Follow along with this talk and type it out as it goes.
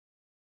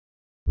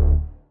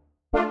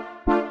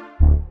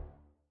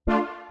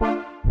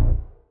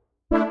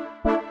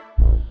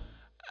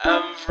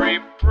every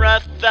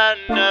breath and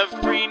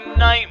every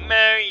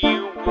nightmare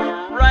you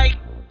were right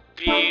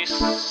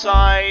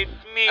beside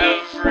me.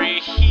 Every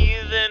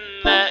heathen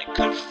that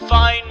could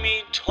find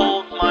me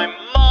told my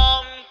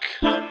mom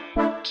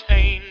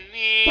contain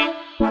me.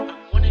 I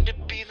wanted to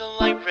be the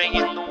light ray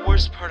in the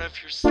worst part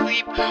of your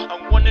sleep.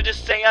 I wanted to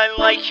say I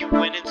like you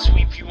when it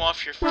sweep you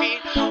off your feet.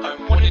 I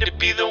wanted to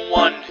be the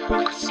one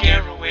who could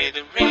scare away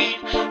the rain.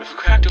 If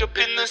cracked up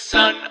in the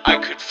sun, I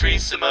could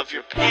freeze some of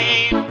your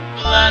pain.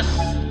 Bless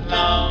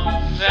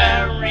the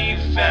very,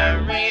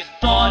 very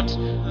thought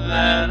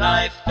that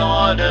I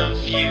thought of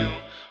you.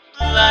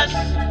 Bless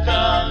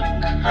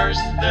the curse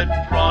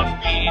that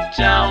brought me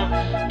down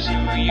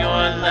to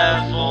your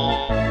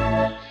level.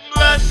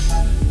 Bless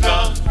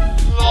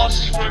the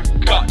lost,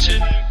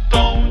 forgotten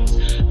bones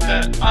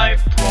that I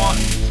brought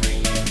for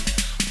you.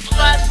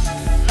 Bless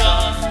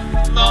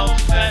the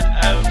love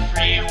that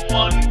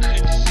everyone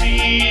could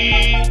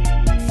see,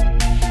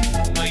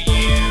 but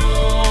you.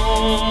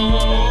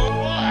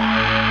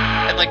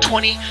 In like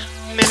 20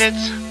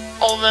 minutes,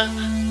 all the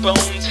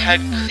bones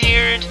had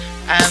cleared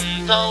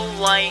and the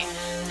light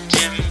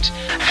dimmed.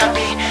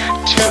 Happy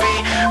to be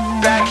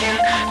back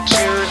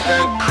into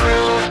the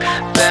groove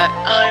that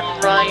I'm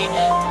writing.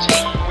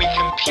 We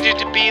competed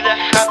to be the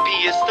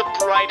happiest, the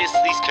brightest,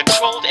 least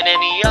controlled. In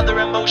any other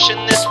emotion,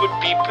 this would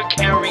be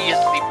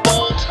precariously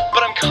bold.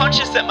 But I'm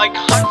conscious that my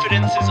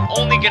confidence is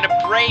only gonna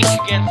break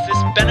against this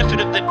benefit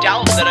of the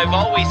doubt that I've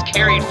always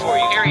carried for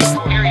you. Bless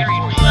the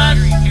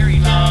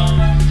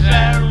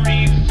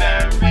very,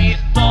 very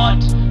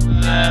thought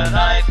that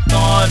I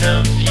thought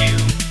of you.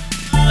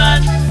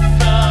 Bless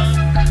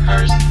the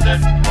curse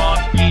that